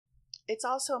it's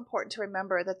also important to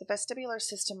remember that the vestibular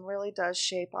system really does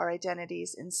shape our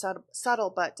identities in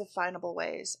subtle but definable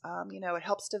ways. It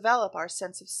helps develop our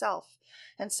sense of self,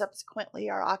 and subsequently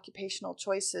our occupational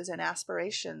choices and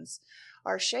aspirations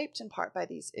are shaped in part by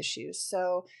these issues.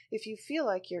 So if you feel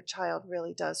like your child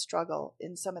really does struggle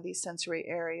in some of these sensory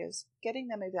areas, getting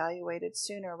them evaluated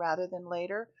sooner rather than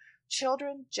later.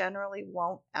 Children generally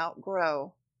won't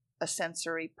outgrow a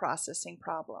sensory processing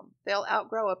problem. They'll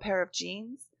outgrow a pair of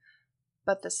genes,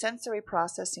 but the sensory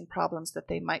processing problems that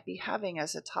they might be having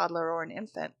as a toddler or an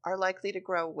infant are likely to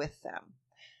grow with them.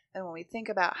 And when we think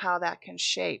about how that can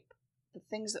shape the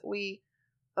things that we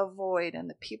avoid and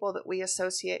the people that we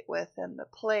associate with and the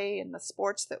play and the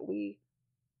sports that we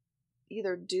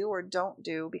either do or don't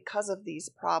do because of these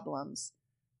problems,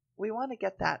 we want to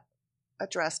get that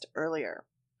addressed earlier.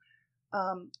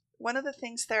 One of the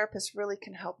things therapists really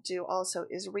can help do also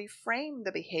is reframe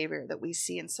the behavior that we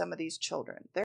see in some of these children.